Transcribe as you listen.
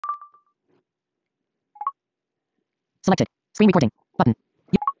Selected. Screen recording. Button.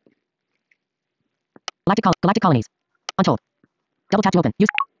 Galactic colonies. Untold. Double tap to open. Use.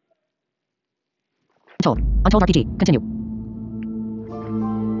 Untold. Untold RPG. Continue.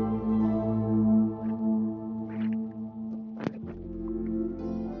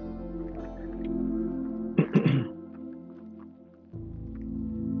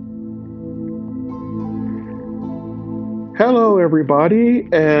 Hello, everybody,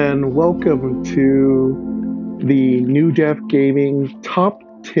 and welcome to the New Def Gaming Top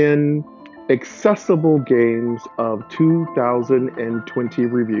 10 Accessible Games of 2020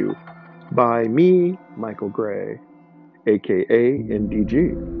 review by me, Michael Gray, aka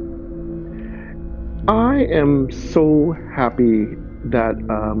NDG. I am so happy that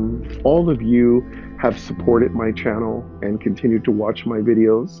all of you have supported my channel and continue to watch my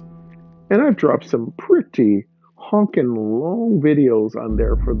videos. And I've dropped some pretty honking long videos on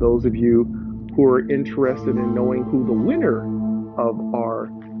there for those of you who are interested in knowing who the winner of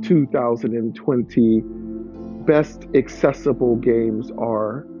our 2020 best accessible games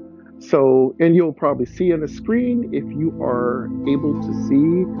are. So, and you'll probably see on the screen if you are able to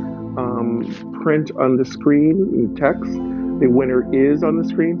see print on the screen in text. The winner is on the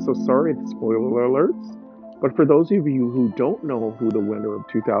screen, so sorry, spoiler alerts. But for those of you who don't know who the winner of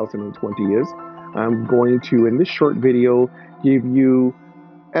 2020 is, I'm going to, in this short video, give you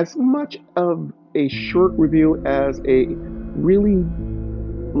as much of a short review as a really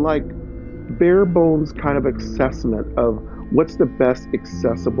bare bones kind of assessment of what's the best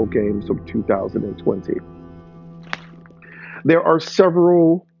accessible games of 2020. There are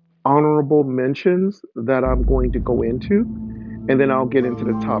several honorable mentions that I'm going to go into, and then I'll get into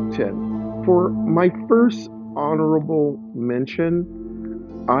the top 10. For my first honorable mention,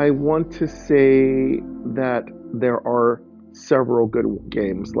 I want to say that there are several good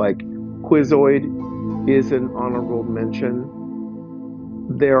games, like Quizoid is an honorable mention.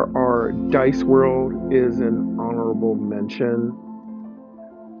 There are Dice World is an honorable mention.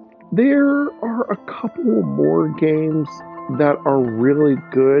 There are a couple more games that are really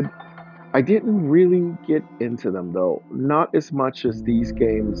good. I didn't really get into them though, not as much as these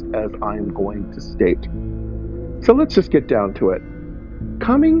games as I'm going to state. So let's just get down to it.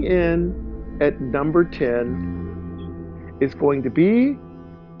 Coming in at number 10 is going to be,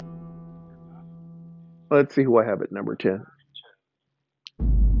 let's see who I have at number 10.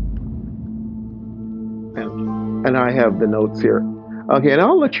 And I have the notes here. Okay, and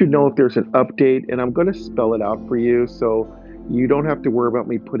I'll let you know if there's an update, and I'm going to spell it out for you so you don't have to worry about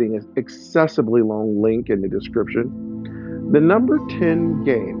me putting an excessively long link in the description. The number 10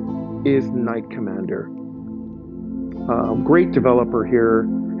 game is Knight Commander. Great developer here,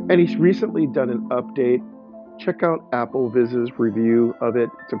 and he's recently done an update. Check out AppleViz's review of it.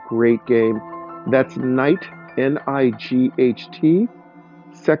 It's a great game. That's Knight, N-I-G-H-T,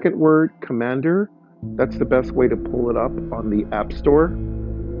 second word, Commander. That's the best way to pull it up on the App Store.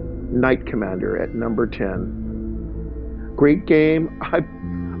 Knight Commander at number 10. Great game.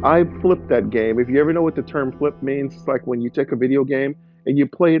 I flipped that game. If you ever know what the term flip means, it's like when you take a video game and you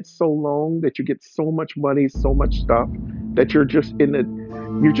play it so long that you get so much money, so much stuff that you're just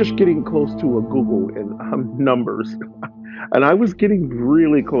getting close to a Google in numbers. And I was getting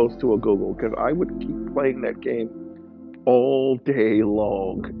really close to a Google because I would keep playing that game all day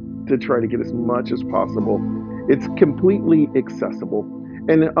long to try to get as much as possible. It's completely accessible.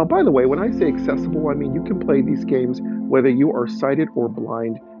 And by the way, when I say accessible, I mean you can play these games whether you are sighted or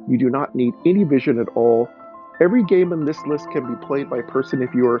blind. You do not need any vision at all. Every game on this list can be played by a person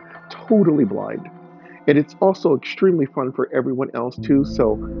if you are totally blind. And it's also extremely fun for everyone else too,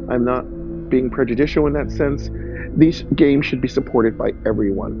 so I'm not being prejudicial in that sense. These games should be supported by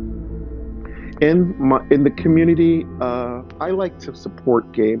everyone. In the community, I like to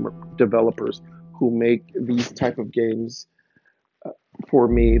support game developers who make these type of games for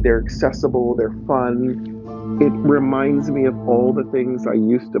me. They're accessible, they're fun. It reminds me of all the things I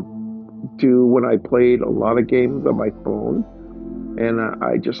used to do when I played a lot of games on my phone. And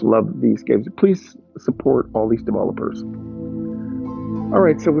I just love these games. Please support all these developers. All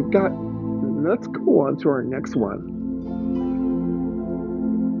right, so let's go on to our next one.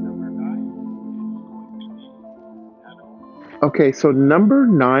 Okay, so number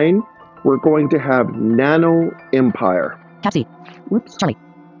 9, we're going to have Nano Empire. Capsy. Whoops. Charlie.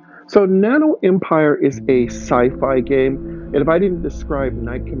 So Nano Empire is a sci-fi game. And if I didn't describe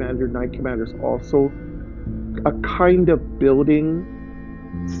Knight Commander is also a kind of building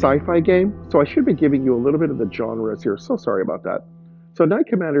sci-fi game. So I should be giving you a little bit of the genres here. So sorry about that. So Knight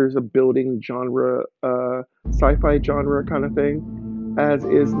Commander is a building genre, sci-fi genre kind of thing, as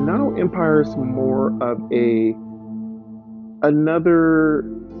is Nano Empire is more of a Another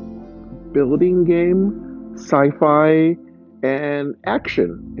building game, sci-fi, and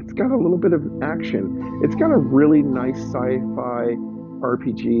action. It's got a little bit of action. It's got a really nice sci-fi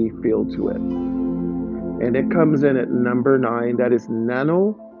RPG feel to it. And it comes in at number 9. That is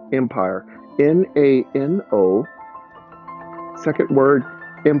Nano Empire. Nano, second word,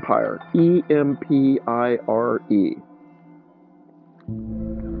 Empire. Empire.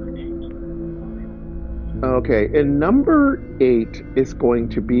 Okay, and number 8 is going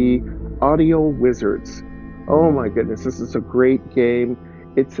to be Audio Wizards. Oh my goodness, this is a great game.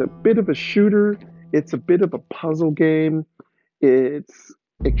 It's a bit of a shooter, it's a bit of a puzzle game. It's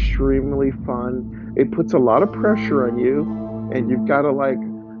extremely fun. It puts a lot of pressure on you, and you've got to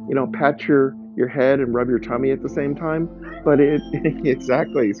pat your head and rub your tummy at the same time. But it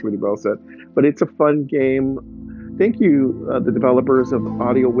exactly, Sweetie Belle said. But it's a fun game. Thank you, the developers of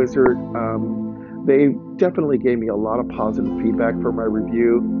Audio Wizard. They definitely gave me a lot of positive feedback for my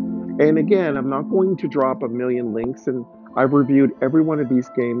review. And again, I'm not going to drop a million links, and I've reviewed every one of these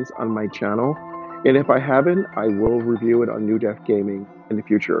games on my channel. And if I haven't, I will review it on New Def Gaming in the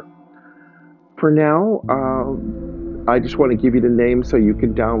future. For now, I just want to give you the name so you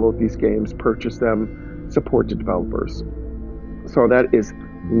can download these games, purchase them, support the developers. So that is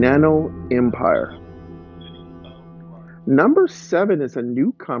Nano Empire. Number 7 is a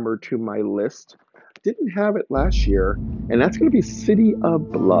newcomer to my list. Didn't have it last year, and that's going to be City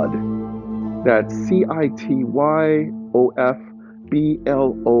of Blood. That's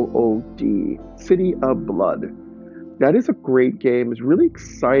CITYOFBLOOD. City of Blood. That is a great game. It's really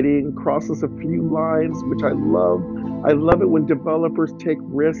exciting, crosses a few lines, which I love. I love it when developers take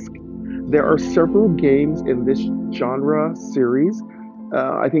risks. There are several games in this genre series.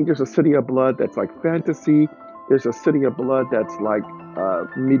 I think there's a City of Blood that's like fantasy. There's a City of Blood that's like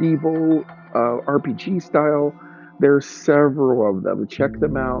medieval RPG style. There's several of them. Check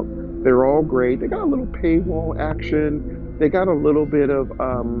them out. They're all great. They got a little paywall action. They got a little bit of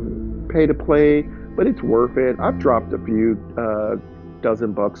pay to play, but it's worth it. I've dropped a few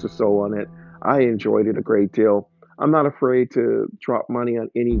dozen bucks or so on it. I enjoyed it a great deal. I'm not afraid to drop money on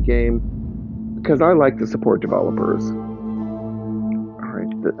any game because I like to support developers. All right,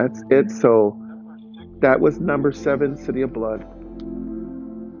 that's it. So that was number 7, City of Blood.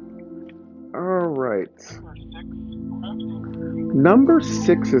 All right. Number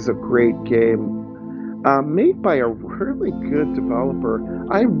 6 is a great game made by a really good developer.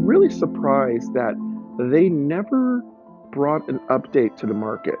 I'm really surprised that they never brought an update to the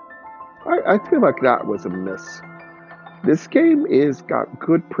market. I feel like that was a miss. This game is got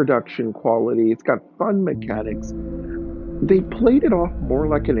good production quality. It's got fun mechanics. They played it off more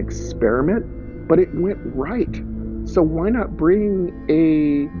like an experiment, but it went right. So why not bring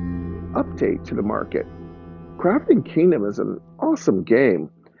a update to the market? Crafting Kingdom is an awesome game.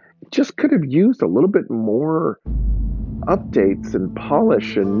 It just could have used a little bit more updates and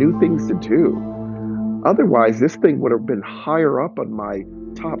polish and new things to do. Otherwise, this thing would have been higher up on my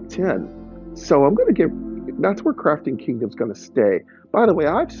top 10. So I'm going to that's where Crafting Kingdom's going to stay. By the way,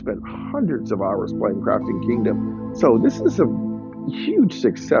 I've spent hundreds of hours playing Crafting Kingdom. So this is a huge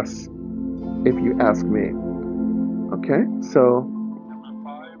success, if you ask me. Okay, so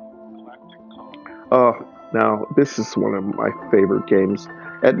now this is one of my favorite games.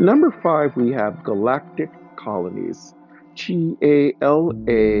 At number 5, we have Galactic Colonies. GALACTIC.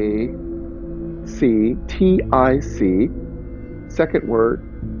 Second word,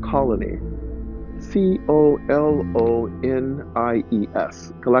 colony. COLONIES.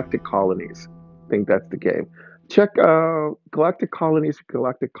 Galactic Colonies. I think that's the game. Check Galactic Colonies,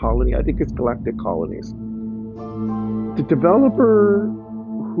 Galactic Colony. I think it's Galactic Colonies. The developer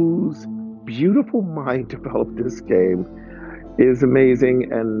whose beautiful mind developed this game is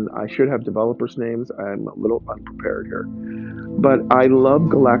amazing, and I should have developers' names. I'm a little unprepared here. But I love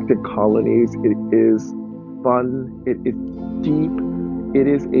Galactic Colonies. It is fun. It is deep. It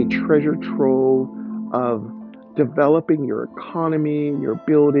is a treasure trove of developing your economy, your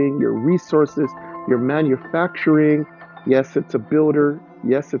building, your resources, your manufacturing. Yes, it's a builder.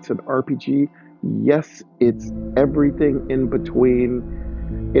 Yes, it's an RPG. Yes, it's everything in between.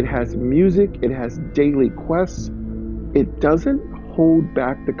 It has music. It has daily quests. It doesn't hold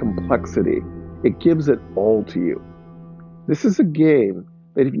back the complexity. It gives it all to you. This is a game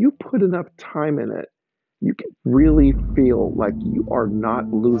that if you put enough time in it, you can really feel like you are not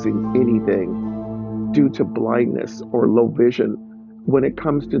losing anything due to blindness or low vision when it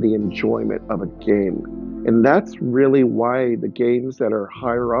comes to the enjoyment of a game. And that's really why the games that are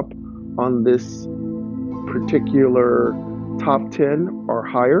higher up on this particular top 10 are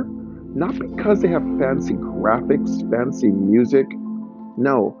higher, Not because they have fancy graphics, fancy music.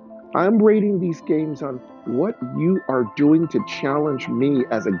 No, I'm rating these games on what you are doing to challenge me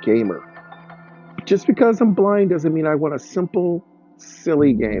as a gamer. Just because I'm blind doesn't mean I want a simple,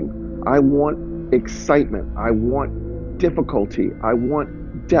 silly game. I want excitement. I want difficulty. I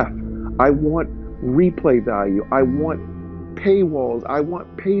want depth. I want replay value. I want paywalls. I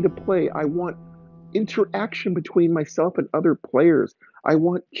want pay to play. I want interaction between myself and other players. I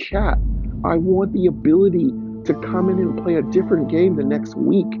want chat. I want the ability to come in and play a different game the next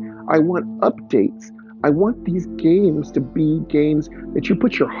week. I want updates. I want these games to be games that you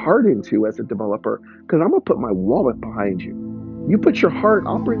put your heart into as a developer, because I'm going to put my wallet behind you. You put your heart,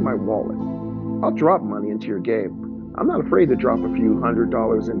 I'll bring my wallet. I'll drop money into your game. I'm not afraid to drop a few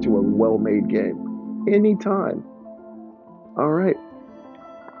 $100s into a well made game. Anytime. All right.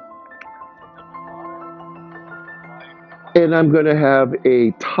 And I'm going to have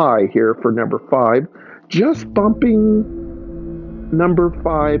a tie here for number 5. Just bumping number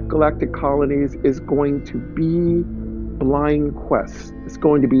 5, Galactic Colonies, is going to be Blind Quest. It's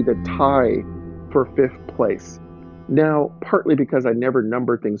going to be the tie for 5th place. Now, partly because I never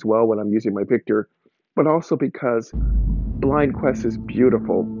number things well when I'm using my Victor, but also because Blind Quest is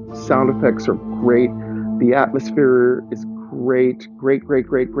beautiful. Sound effects are great. The atmosphere is great. Great, great,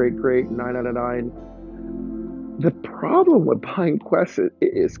 great, great, great. 9 out of 9. The problem with Blind Quest is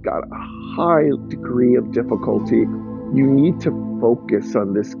it's got a high degree of difficulty. You need to focus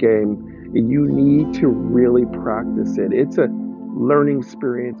on this game. You need to really practice it. It's a learning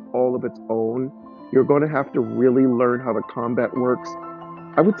experience all of its own. You're going to have to really learn how the combat works.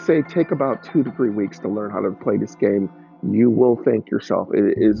 I would say take about 2 to 3 weeks to learn how to play this game. You will thank yourself.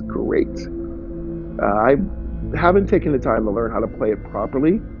 It is great. I haven't taken the time to learn how to play it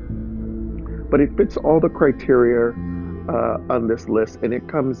properly, but it fits all the criteria on this list, and it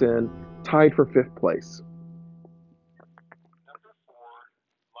comes in tied for 5th place.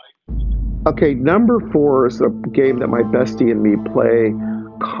 Okay, number 4 is a game that my bestie and me play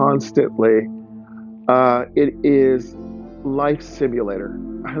constantly. It is Life Simulator.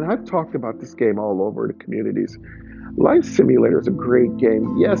 And I've talked about this game all over the communities. Life Simulator is a great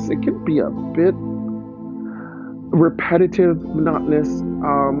game. Yes, it can be a bit repetitive, monotonous,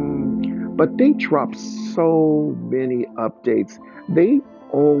 but they drop so many updates. They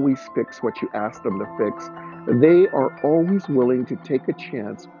always fix what you ask them to fix. They are always willing to take a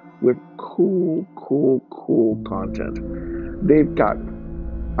chance with cool, cool, cool content. They've got,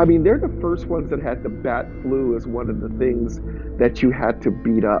 I mean, they're the first ones that had the bat flu as one of the things that you had to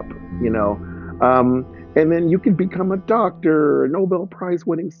beat up, you know. And then you can become a doctor, a Nobel Prize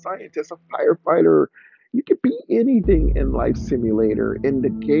winning scientist, a firefighter. You could be anything in Life Simulator, and the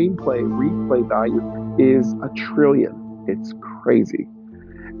gameplay replay value is a trillion. It's crazy.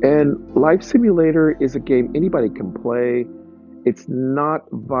 And Life Simulator is a game anybody can play. It's not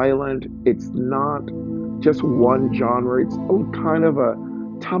violent. It's not just one genre. It's kind of a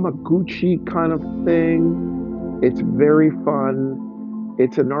Tamagotchi kind of thing. It's very fun.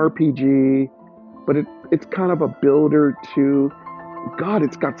 It's an RPG, but it's kind of a builder too. God,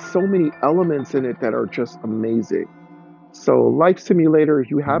 it's got so many elements in it that are just amazing. So, Life Simulator, if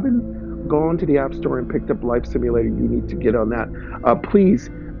you haven't gone to the App Store and picked up Life Simulator, you need to get on that. Please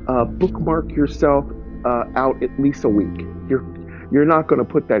bookmark yourself out at least a week. You're not going to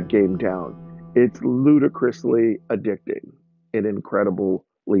put that game down. It's ludicrously addicting, an incredibly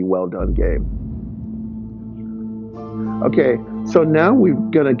well done game. Okay, so now we're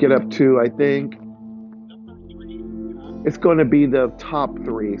going to get up to, I think, it's going to be the top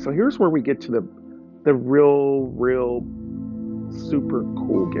 3. So here's where we get to the real super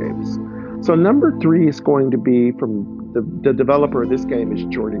cool games. So number 3 is going to be from the developer of this game is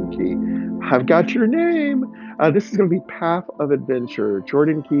Jordin Key. I've got your name. This is going to be Path of Adventure.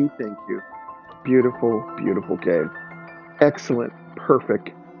 Jordin Key, thank you. Beautiful, beautiful game. Excellent,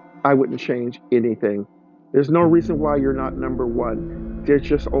 perfect. I wouldn't change anything. There's no reason why you're not number 1. There's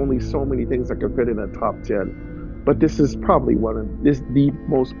just only so many things that can fit in a top 10. But this is probably the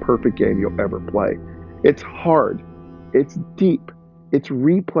most perfect game you'll ever play. It's hard. It's deep. Its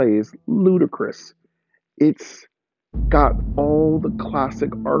replay is ludicrous. It's got all the classic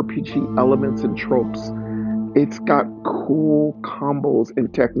RPG elements and tropes. It's got cool combos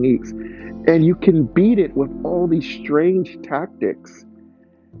and techniques. And you can beat it with all these strange tactics.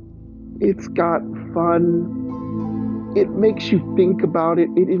 It's got fun. It makes you think about it.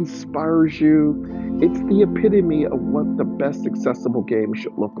 It inspires you. It's the epitome of what the best accessible game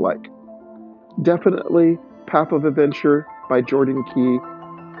should look like. Definitely Path of Adventure by Jordin Key,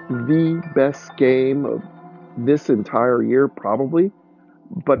 the best game of this entire year, probably.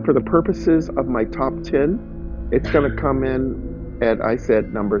 But for the purposes of my top 10, it's going to come in at, I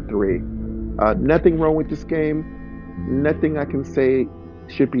said, number 3. Nothing wrong with this game. Nothing I can say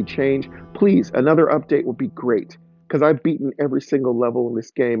should be changed. Please, another update would be great because I've beaten every single level in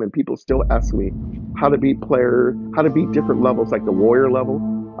this game, and people still ask me how to beat different levels, like the warrior level.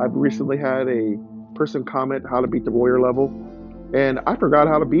 I've recently had a person comment how to beat the warrior level, and I forgot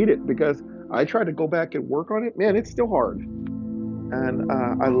how to beat it because I tried to go back and work on it. Man, it's still hard, and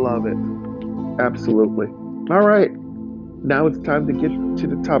I love it absolutely. All right, now it's time to get to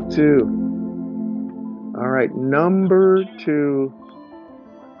the top 2. All right, number 2,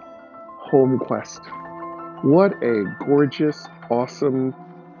 Home Quest. What a gorgeous, awesome,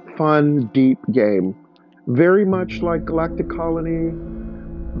 fun, deep game. Very much like Galactic Colony,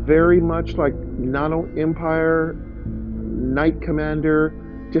 very much like Nano Empire, Knight Commander,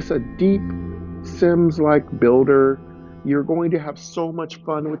 just a deep Sims-like builder. You're going to have so much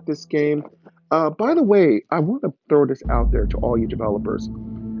fun with this game. By the way, I want to throw this out there to all you developers.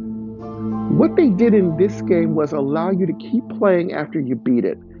 What they did in this game was allow you to keep playing after you beat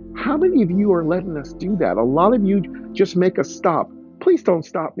it. How many of you are letting us do that? A lot of you just make us stop. Please don't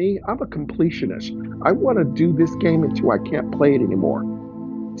stop me. I'm a completionist. I want to do this game until I can't play it anymore.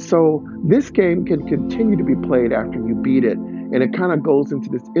 So this game can continue to be played after you beat it, and it kind of goes into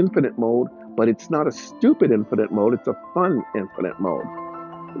this infinite mode, but it's not a stupid infinite mode, it's a fun infinite mode.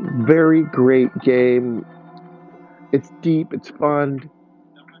 Very great game. It's deep, it's fun.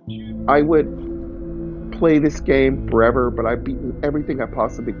 I would play this game forever, but I've beaten everything I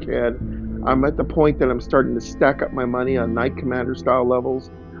possibly can. I'm at the point that I'm starting to stack up my money on Knight Commander style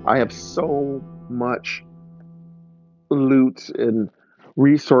levels. I have so much loot and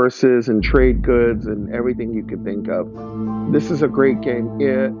resources and trade goods and everything you can think of. This is a great game.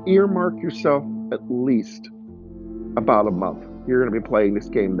 Earmark yourself at least about a month. You're going to be playing this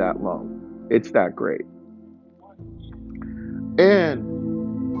game that long. It's that great.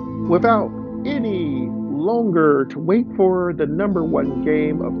 And without any longer to wait for, the number 1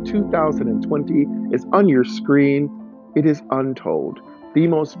 game of 2020 is on your screen. It is Untold, the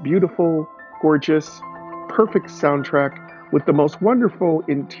most beautiful, gorgeous, perfect soundtrack with the most wonderful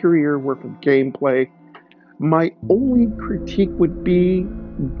interior work of gameplay. My only critique would be,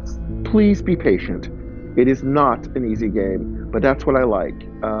 please be patient. It is not an easy game, but that's what I like.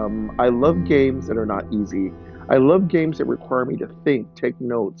 I love games that are not easy. I love games that require me to think, take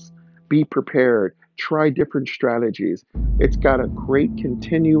notes, be prepared, try different strategies. It's got a great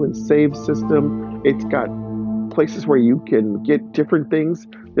continue and save system. It's got places where you can get different things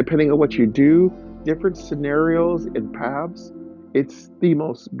depending on what you do, different scenarios and paths. It's the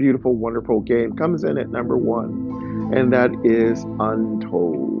most beautiful, wonderful game. Comes in at number 1, and that is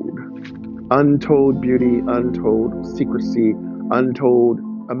Untold. Untold beauty, untold secrecy, untold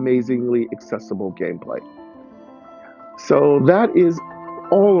amazingly accessible gameplay. So that is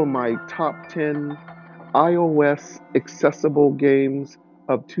all of my top 10 iOS accessible games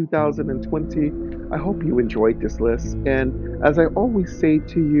of 2020. I hope you enjoyed this list. And as I always say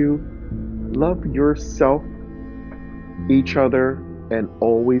to you, love yourself, each other, and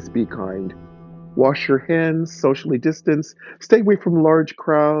always be kind. Wash your hands, socially distance, stay away from large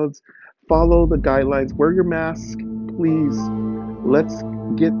crowds, follow the guidelines, wear your mask, please. Let's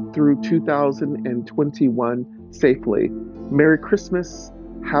get through 2021 safely. Merry Christmas,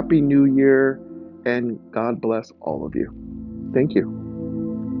 Happy New Year, and God bless all of you. Thank you.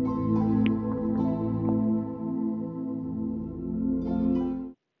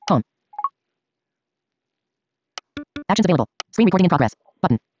 Home. Actions available. Screen recording in progress.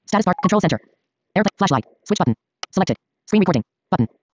 Button. Status bar. Control center. Airplane. Flashlight. Switch button. Selected. Screen recording. Button.